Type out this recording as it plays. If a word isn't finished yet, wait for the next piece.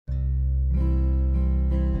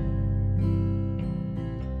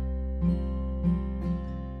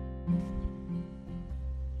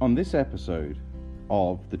On this episode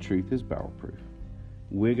of The Truth is Barrel Proof,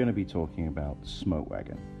 we're going to be talking about Smoke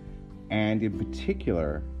Wagon, and in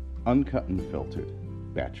particular, Uncut and Filtered,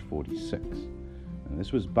 Batch 46. And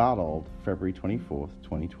this was bottled February 24th,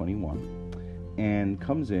 2021, and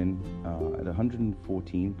comes in at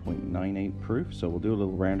 114.98 proof, so we'll do a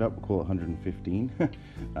little roundup, we'll call it 115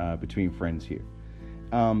 between friends here.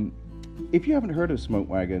 If you haven't heard of Smoke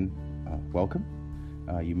Wagon, welcome.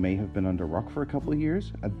 You may have been under a rock for a couple of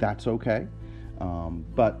years. That's okay.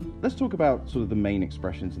 But let's talk about sort of the main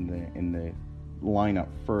expressions in the lineup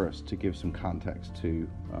first to give some context to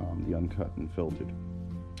the Uncut and Filtered.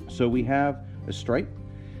 So we have a straight.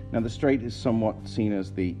 Now the straight is somewhat seen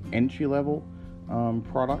as the entry-level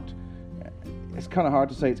product. It's kind of hard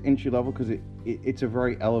to say it's entry-level because it's a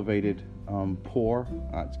very elevated pour.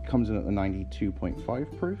 It comes in at the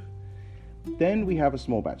 92.5 proof. Then we have a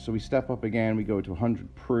small batch, so we step up again, we go to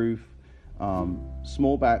 100 proof.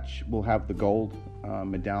 Small batch will have the gold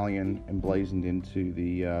medallion emblazoned into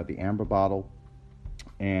the amber bottle,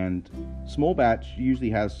 and small batch usually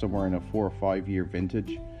has somewhere in a 4 or 5 year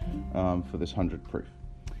vintage for this 100 proof.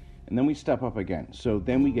 And then we step up again, so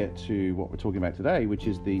then we get to what we're talking about today, which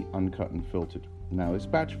is the Uncut and Filtered. Now this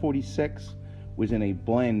batch 46 was in a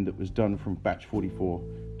blend that was done from batch 44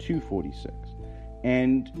 to 46.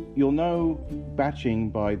 And you'll know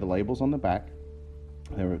batching by the labels on the back.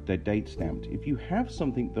 They're date stamped. If you have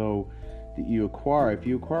something though that you acquire, if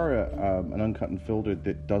you acquire an Uncut and Filtered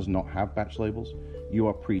that does not have batch labels, you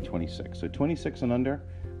are pre-26. So 26 and under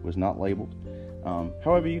was not labeled.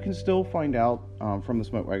 However, you can still find out from the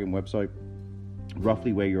Smoke Wagon website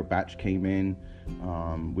roughly where your batch came in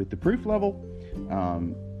with the proof level.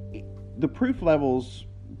 The proof levels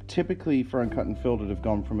typically for Uncut and Filtered have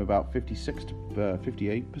gone from about 56 to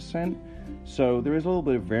 58%. So there is a little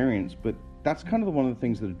bit of variance, but that's kind of one of the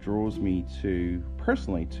things that draws me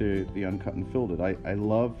personally to the Uncut and Filtered. I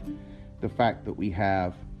love the fact that we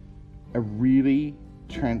have a really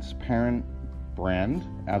transparent brand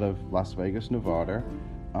out of Las Vegas, Nevada.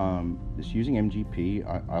 It's using MGP.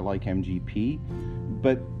 I like MGP,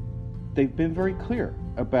 but they've been very clear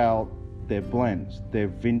about their blends, their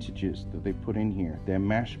vintages that they put in here, their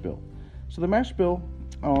mash bill. So the mash bill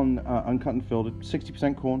on Uncut and Filtered,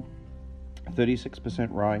 60% corn, 36%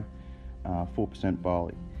 rye, 4%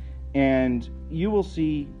 barley. And you will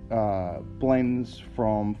see blends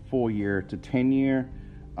from 4 year to 10 year.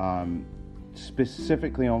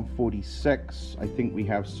 Specifically on 46, I think we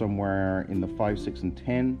have somewhere in the 5, 6, and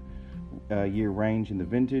 10 year range in the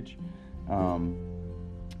vintage.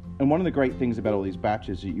 And one of the great things about all these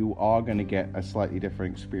batches is that you are going to get a slightly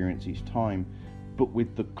different experience each time, but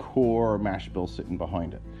with the core mash bill sitting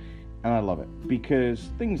behind it. And I love it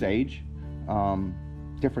because things age,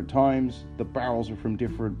 different times, the barrels are from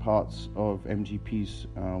different parts of MGP's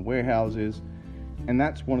warehouses, and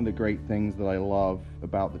that's one of the great things that I love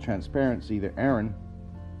about the transparency that Aaron,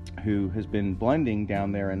 who has been blending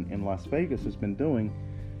down there in Las Vegas, has been doing,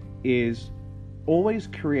 is always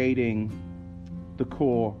creating the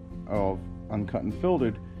core of Uncut and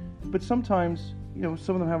Filtered, but sometimes,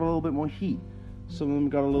 some of them have a little bit more heat, some of them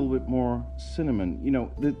got a little bit more cinnamon.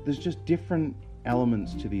 There's just different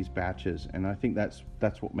elements to these batches, and I think that's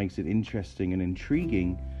what makes it interesting and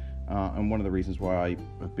intriguing, and one of the reasons why I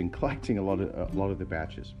have been collecting a lot of the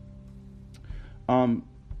batches.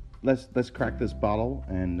 Let's crack this bottle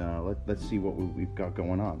and let's see what we've got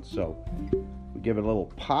going on. So we give it a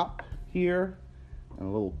little pop here and a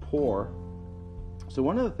little pour. So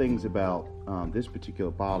one of the things about this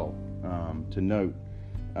particular bottle to note,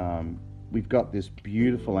 we've got this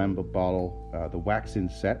beautiful amber bottle, the wax in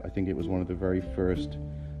set. I think it was one of the very first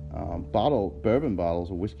bourbon bottles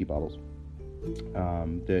or whiskey bottles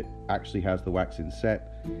that actually has the wax in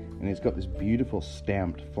set, and it's got this beautiful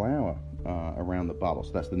stamped flower around the bottle.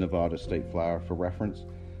 So that's the Nevada State flower for reference.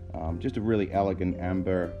 Just a really elegant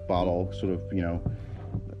amber bottle, sort of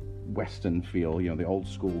Western feel, the old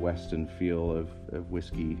school Western feel of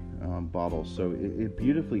whiskey bottles. So it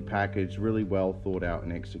beautifully packaged, really well thought out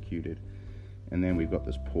and executed. And then we've got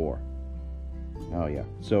this pour. Oh yeah.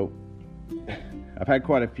 So I've had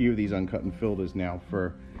quite a few of these Uncut and Filters now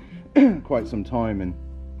for quite some time, and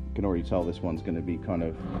you can already tell this one's going to be kind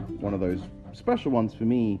of one of those special ones for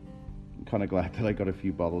me. I'm kind of glad that I got a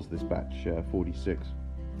few bottles this batch 46.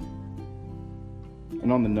 And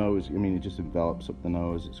on the nose, it just envelops up the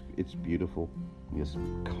nose. It's beautiful. This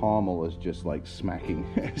caramel is just like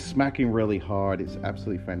smacking really hard. It's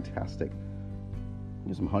absolutely fantastic.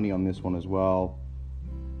 There's some honey on this one as well.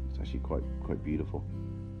 It's actually quite beautiful.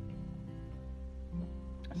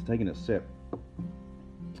 It's taking a sip.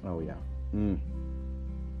 Oh yeah.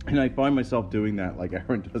 And I find myself doing that like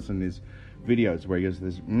Aaron does in his videos where he has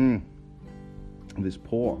this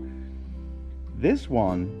pour. This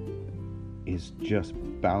one is just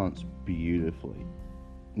balanced beautifully.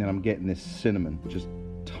 And I'm getting this cinnamon, just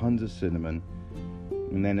tons of cinnamon.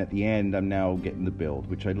 And then at the end, I'm now getting the build,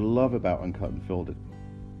 which I love about Uncut and Filtered.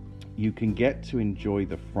 You can get to enjoy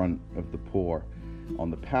the front of the pour on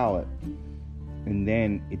the palate, and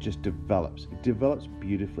then it just develops. It develops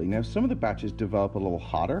beautifully. Now, some of the batches develop a little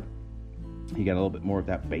hotter. You get a little bit more of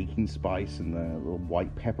that baking spice and the little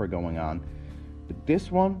white pepper going on. But this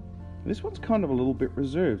one's kind of a little bit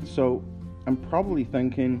reserved. So I'm probably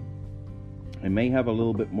thinking I may have a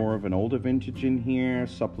little bit more of an older vintage in here,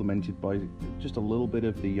 supplemented by just a little bit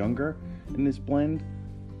of the younger in this blend.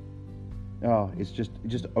 Oh, it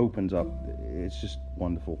just opens up. It's just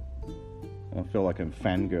wonderful. I feel like I'm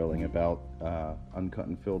fangirling about Uncut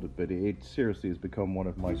and Filtered, but it seriously has become one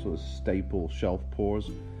of my sort of staple shelf pours,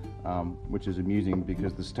 which is amusing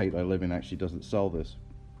because the state I live in actually doesn't sell this.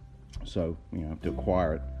 So, I have to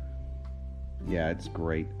acquire it. Yeah, it's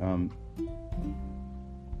great.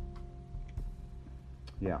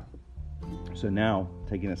 Yeah. So now,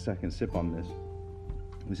 taking a second sip on this.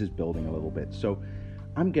 This is building a little bit. So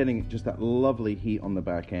I'm getting just that lovely heat on the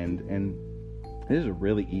back end, and this is a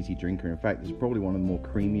really easy drinker. In fact, this is probably one of the more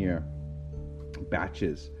creamier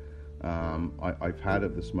batches I've had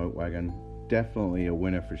of the Smoke Wagon. Definitely a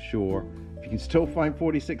winner for sure. If you can still find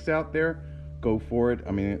 46 out there, go for it.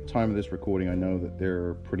 I mean, at the time of this recording, I know that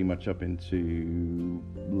they're pretty much up into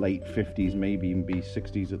late 50s, maybe even be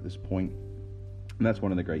 60s at this point. And that's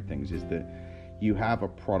one of the great things, is that you have a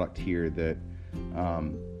product here that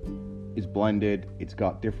is blended. It's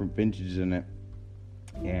got different vintages in it,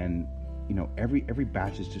 and every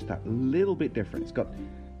batch is just that little bit different. It's got,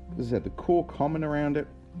 as I said, the core common around it.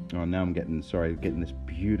 Oh, now I'm getting this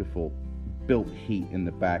beautiful built heat in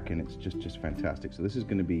the back, and it's just fantastic. So this is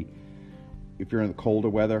going to be, if you're in the colder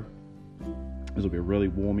weather, this will be a really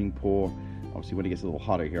warming pour. Obviously, when it gets a little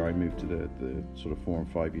hotter here, I move to the sort of 4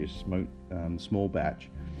 and 5 year smoke small batch.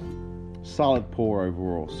 Solid pour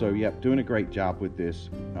overall. So yeah, doing a great job with this,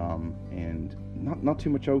 and not too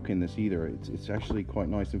much oak in this either. It's actually quite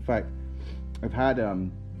nice. In fact, I've had a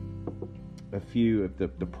few of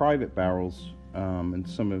the private barrels and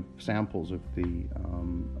some of samples of the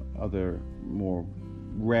other more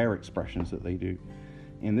rare expressions that they do,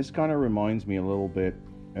 and this kind of reminds me a little bit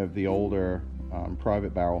of the older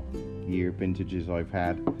private barrel year vintages I've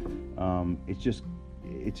had. It's just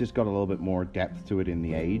got a little bit more depth to it in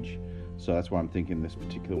the age, so that's why I'm thinking this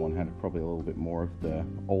particular one had probably a little bit more of the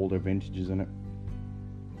older vintages in it.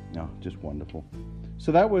 No, just wonderful.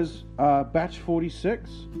 So that was batch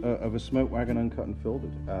 46 of a Smoke Wagon Uncut and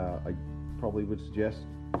Filtered. I probably would suggest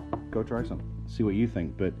go try some, see what you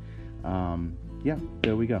think. But yeah,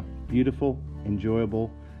 there we go. Beautiful,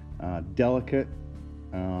 enjoyable, delicate,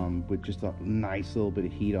 with just a nice little bit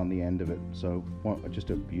of heat on the end of it. So just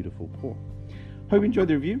a beautiful pour. Hope you enjoyed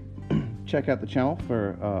the review. Check out the channel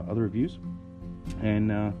for other reviews,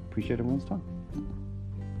 and appreciate everyone's time.